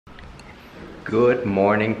Good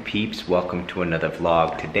morning, peeps. Welcome to another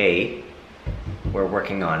vlog. Today, we're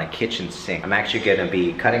working on a kitchen sink. I'm actually gonna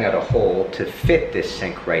be cutting out a hole to fit this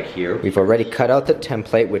sink right here. We've already cut out the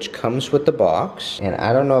template, which comes with the box. And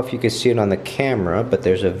I don't know if you can see it on the camera, but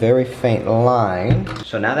there's a very faint line.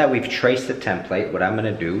 So now that we've traced the template, what I'm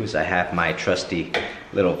gonna do is I have my trusty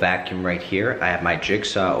little vacuum right here. I have my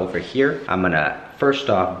jigsaw over here. I'm gonna first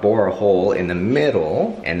off bore a hole in the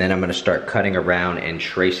middle, and then I'm gonna start cutting around and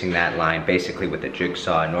tracing that line basically with the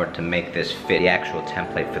jigsaw in order to make this fit the actual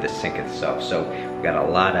template for the sink itself. So we got a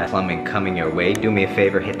lot of plumbing coming your way. Do me a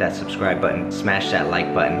favor, hit that subscribe button, smash that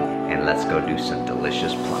like button, and let's go do some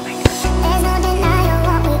delicious plumbing. There's no denying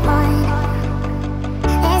what we want.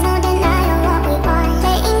 There's no denying what we want.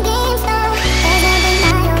 Playing games now. There's no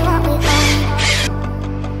denying what we want.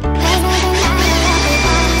 There's no denying what we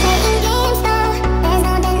want. Playing games now. There's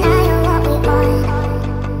no denying what we want.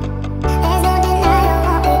 There's no denying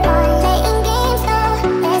what we want. Playing games now.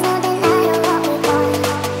 There's no denying what we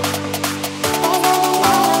want.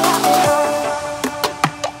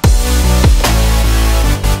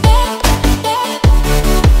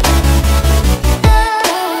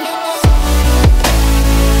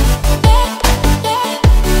 There's no denying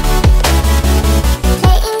what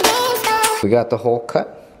we want. We got the hole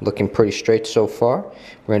cut, looking pretty straight so far.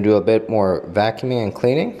 We're gonna do a bit more vacuuming and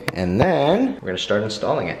cleaning, and then we're gonna start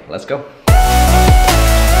installing it. Let's go.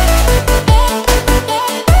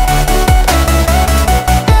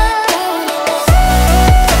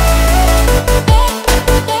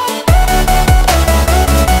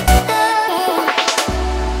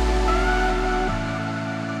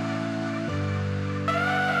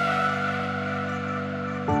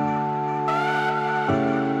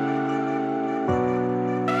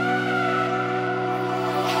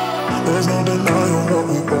 There's no denying what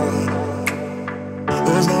we want.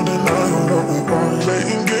 There's no denying what we want.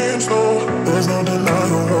 Playing games, no. There's no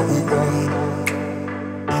denying what we want.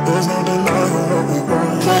 There's no denying what we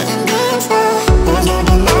want. Playing games, no. There's no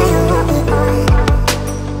denying what we want.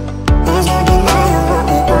 There's no denying what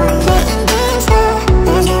we want. Playing games, no.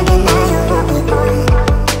 There's no denying what we want.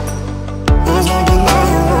 There's no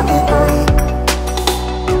denying what we want.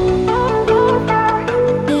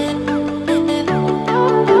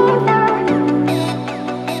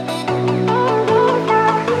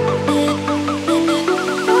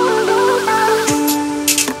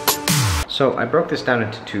 So I broke this down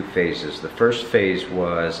into two phases. The first phase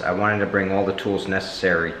was I wanted to bring all the tools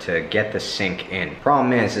necessary to get the sink in.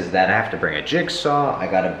 Problem is that I have to bring a jigsaw, I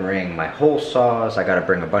gotta bring my hole saws, I gotta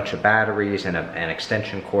bring a bunch of batteries and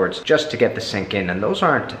extension cords just to get the sink in. And those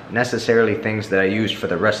aren't necessarily things that I use for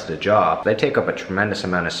the rest of the job. They take up a tremendous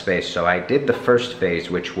amount of space. So I did the first phase,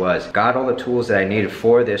 which was got all the tools that I needed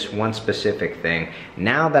for this one specific thing.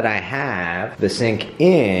 Now that I have the sink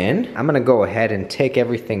in, I'm gonna go ahead and take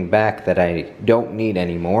everything back that I don't need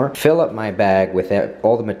anymore, fill up my bag with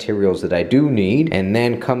all the materials that I do need, and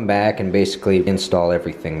then come back and basically install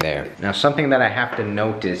everything there. Now, something that I have to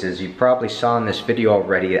note is, as you probably saw in this video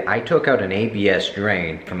already, I took out an ABS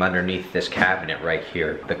drain from underneath this cabinet right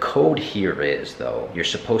here. The code here is, though, you're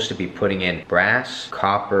supposed to be putting in brass,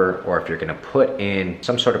 copper, or if you're gonna put in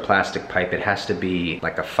some sort of plastic pipe, it has to be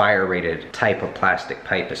like a fire-rated type of plastic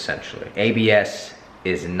pipe, essentially. ABS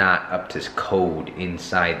is not up to code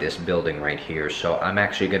inside this building right here. So I'm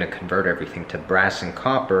actually gonna convert everything to brass and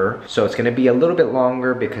copper. So it's gonna be a little bit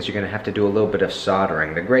longer because you're gonna have to do a little bit of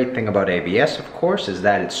soldering. The great thing about ABS, of course, is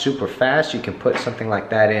that it's super fast. You can put something like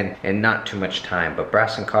that in not too much time. But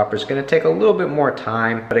brass and copper is gonna take a little bit more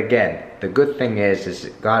time. But again, the good thing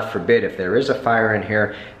is God forbid, if there is a fire in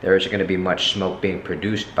here, there isn't gonna be much smoke being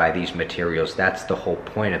produced by these materials. That's the whole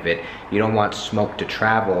point of it. You don't want smoke to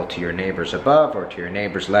travel to your neighbors above or to your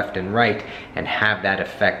neighbors left and right and have that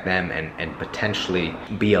affect them and potentially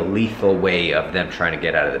be a lethal way of them trying to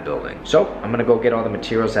get out of the building. So I'm gonna go get all the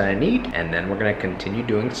materials that I need, and then we're gonna continue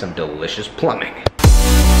doing some delicious plumbing.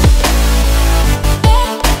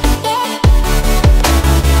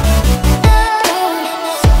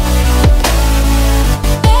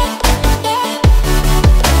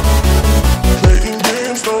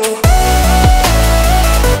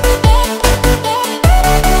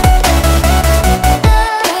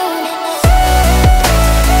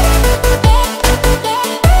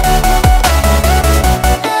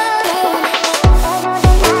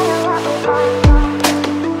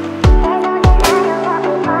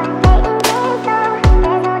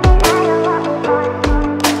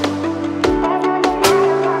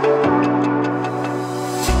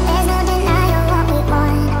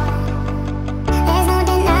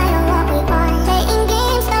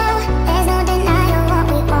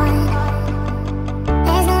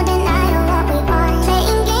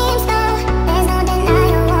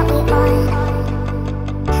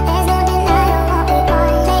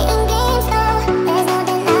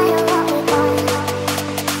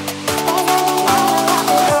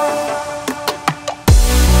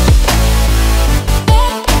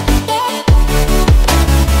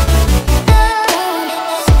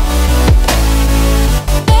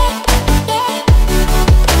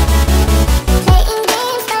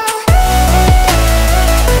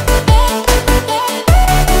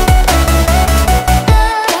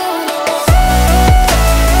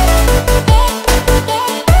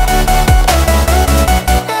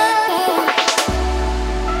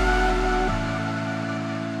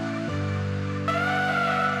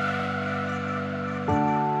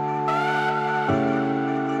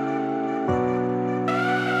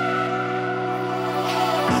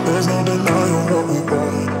 There's no denying what we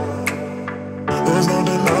want. There's no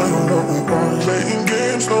denying what we want. Playing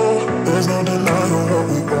games, no. There's no denying what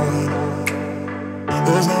we want.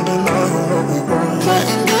 There's no denying what we want.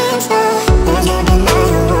 Playing games, no. There's no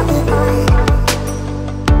denying what we want.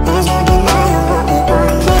 There's no denying what we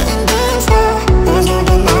want. Playing games, no. There's no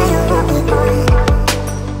denying what we want.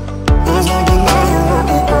 There's no denying what we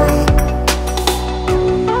want.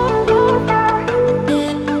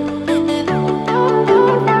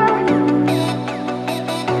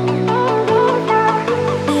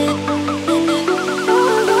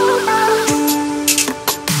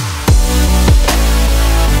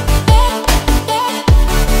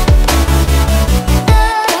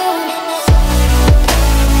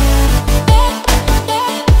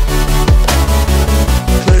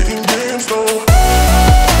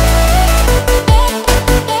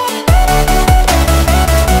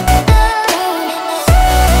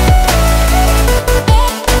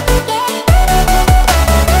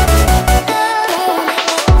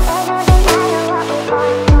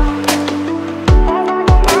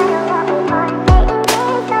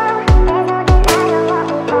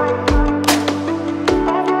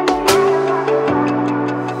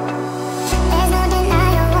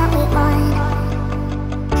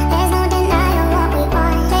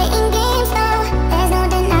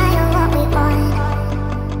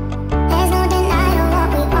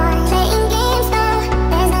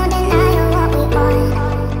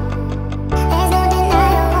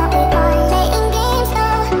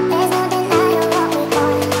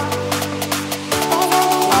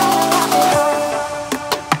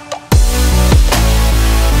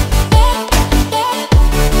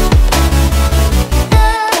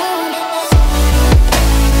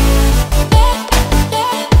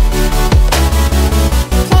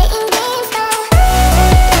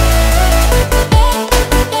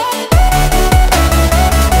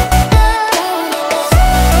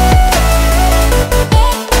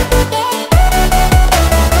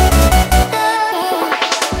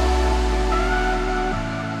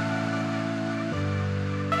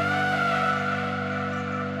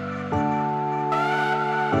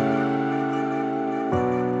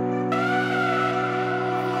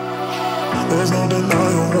 There's no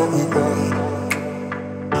denying what we want.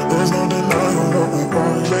 There's no denying what we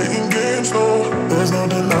want. Playing games, no. There's no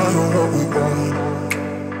denying what we want.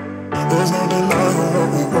 There's no denying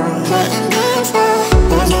what we want. Playing games, no. There's no denying what we want. There's no denying what we want. Playing games, no.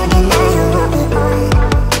 There's no denying what we want.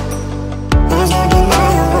 There's no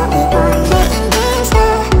denying what we want.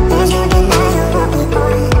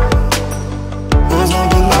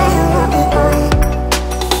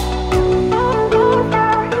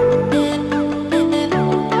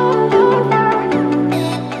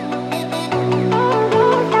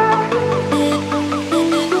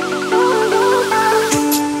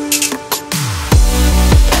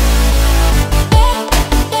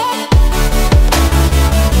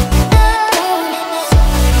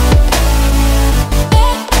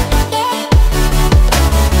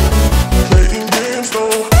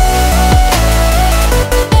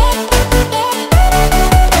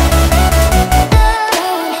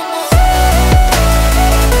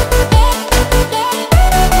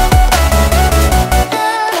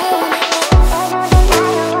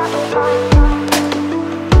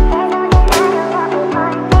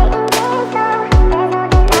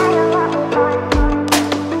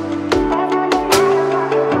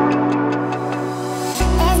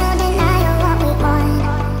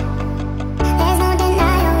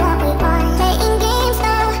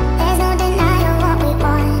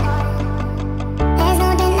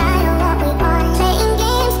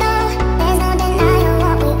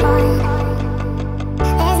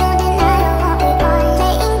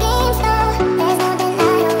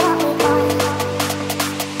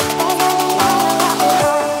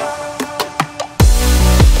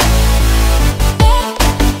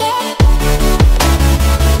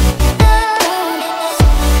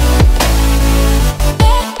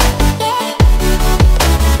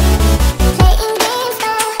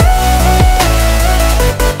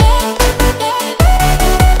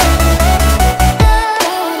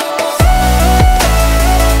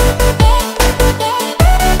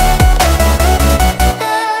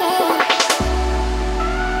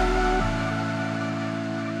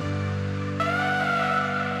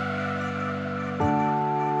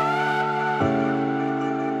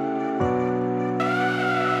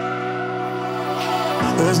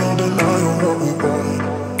 There's no denying what we want.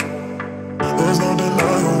 There's no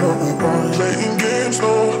denying what we want. Playing games,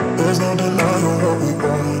 no. There's no denying what we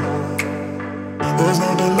want. There's no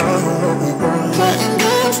denying what we want. Playing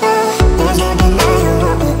games, no. There's no denying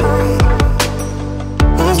what we want.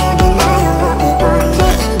 There's no denying what we want.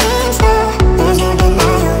 Playing games.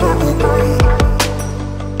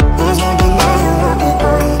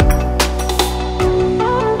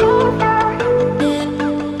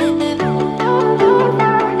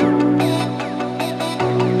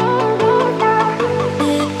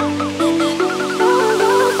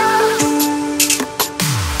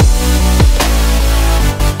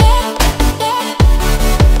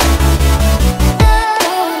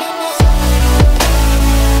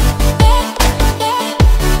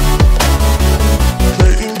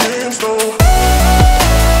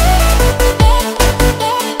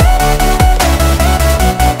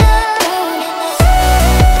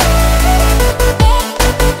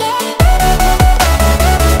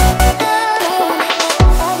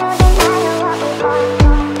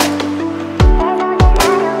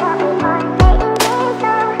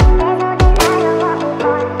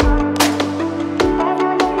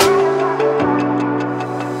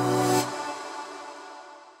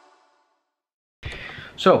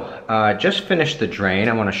 just finished the drain.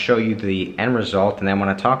 I want to show you the end result, and then I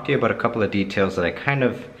want to talk to you about a couple of details that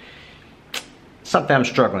I something I'm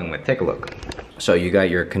struggling with. Take a look. So you got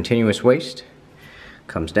your continuous waste,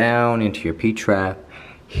 comes down into your P-trap,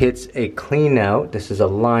 hits a clean out. This is a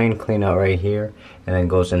line clean out right here, and then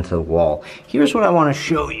goes into the wall. Here's what I want to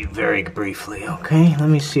show you very briefly, okay? Let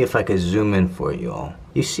me see if I can zoom in for you all.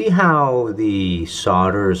 You see how the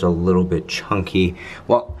solder is a little bit chunky?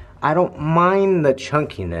 Well, I don't mind the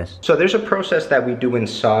chunkiness. So there's a process that we do in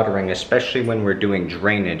soldering, especially when we're doing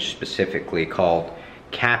drainage specifically, called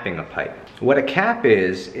capping a pipe. What a cap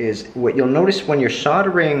is what you'll notice when you're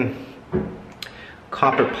soldering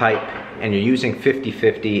copper pipe and you're using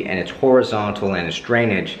 50-50 and it's horizontal and it's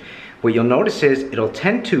drainage, what you'll notice is it'll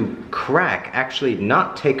tend to crack, actually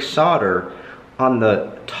not take solder on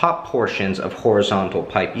the top portions of horizontal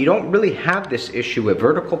pipe. You don't really have this issue with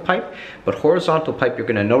vertical pipe, but horizontal pipe you're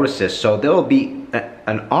gonna notice this. So there'll be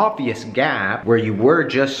an obvious gap where you were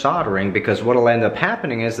just soldering, because what'll end up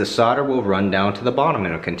happening is the solder will run down to the bottom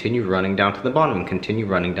and it'll continue running down to the bottom and continue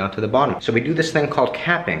running down to the bottom. So we do this thing called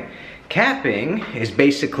capping. Capping is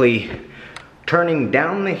basically turning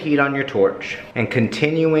down the heat on your torch and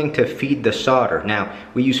continuing to feed the solder. Now,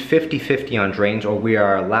 we use 50-50 on drains, or we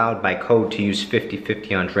are allowed by code to use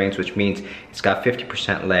 50-50 on drains, which means it's got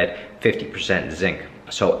 50% lead, 50% zinc.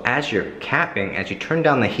 So as you're capping, as you turn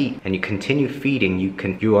down the heat and you continue feeding,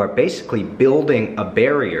 you are basically building a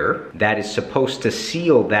barrier that is supposed to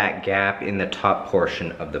seal that gap in the top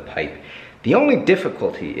portion of the pipe. The only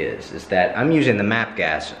difficulty is that I'm using the MAP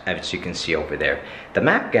gas, as you can see over there. The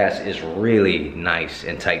MAP gas is really nice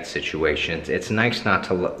in tight situations. It's nice not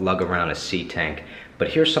to lug around a C-tank. But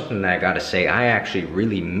here's something that I gotta say, I actually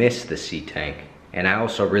really miss the C-tank. And I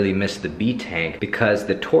also really miss the B-tank, because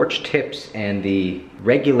the torch tips and the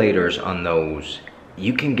regulators on those,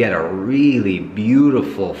 you can get a really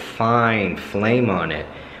beautiful fine flame on it,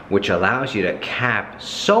 which allows you to cap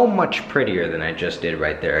so much prettier than I just did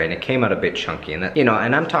right there. And it came out a bit chunky, and that, you know,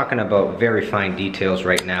 and I'm talking about very fine details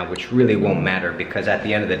right now, which really won't matter, because at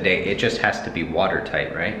the end of the day, it just has to be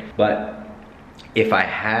watertight, right? But if I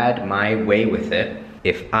had my way with it,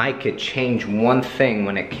 if I could change one thing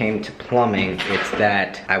when it came to plumbing, it's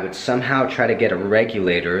that I would somehow try to get a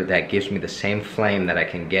regulator that gives me the same flame that I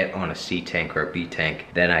can get on a C-tank or a B-tank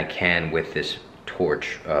than I can with this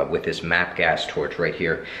torch, with this MAP gas torch right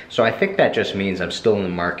here. So I think that just means I'm still in the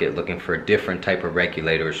market looking for a different type of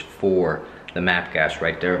regulators for the MAP gas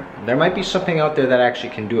right there. There might be something out there that actually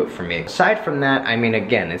can do it for me. Aside from that, I mean,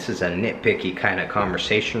 again, this is a nitpicky kind of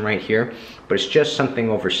conversation right here, but it's just something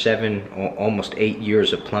over 7, almost 8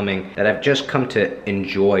 years of plumbing that I've just come to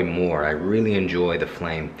enjoy more. I really enjoy the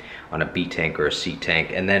flame on a B-tank or a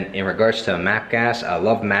C-tank. And then in regards to a MAP gas, I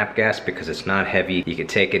love MAP gas because it's not heavy. You could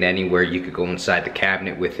take it anywhere. You could go inside the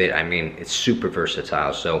cabinet with it. I mean, it's super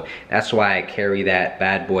versatile. So that's why I carry that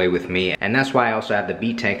bad boy with me. And that's why I also have the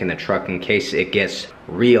B-tank in the truck in case it gets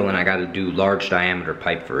real and I gotta do large diameter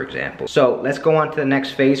pipe, for example. So let's go on to the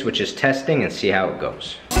next phase, which is testing, and see how it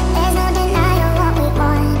goes. There's no denying what we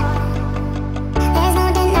want. There's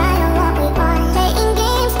no denying what we want. Playing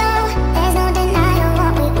games, no. There's no denying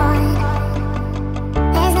what we want.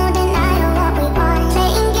 There's no denying what we want.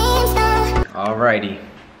 Playing games, no. Alrighty,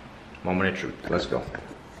 moment of truth. Let's go.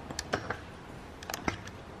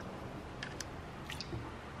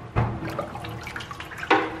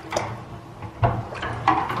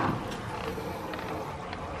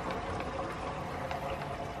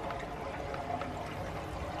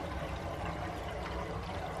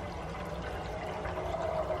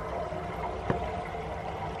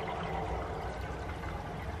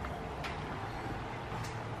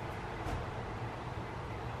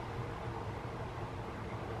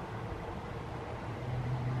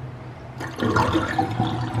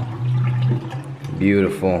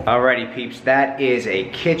 Beautiful. Alrighty, peeps, that is a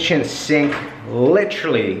kitchen sink,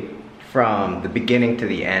 literally from the beginning to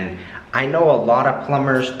the end. I know a lot of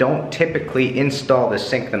plumbers don't typically install the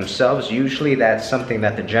sink themselves. Usually that's something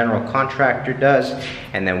that the general contractor does,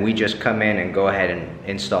 and then we just come in and go ahead and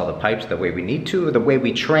install the pipes the way we need to, the way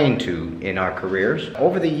we train to in our careers.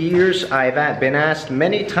 Over the years, I've been asked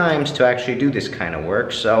many times to actually do this kind of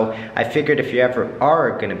work, so I figured if you ever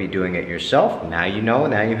are gonna be doing it yourself, now you know,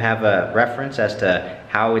 now you have a reference as to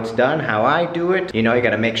how it's done, how I do it. You know, you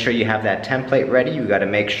gotta make sure you have that template ready. You gotta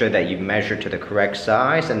make sure that you measure to the correct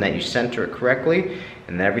size and that you center it correctly,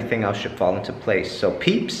 and then everything else should fall into place. So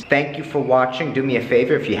peeps, thank you for watching. Do me a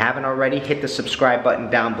favor, if you haven't already, hit the subscribe button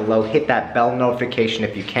down below. Hit that bell notification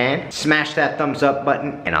if you can. Smash that thumbs up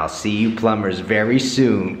button, and I'll see you plumbers very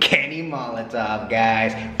soon. Kenny Molotov,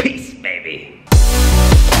 guys. Peace, baby.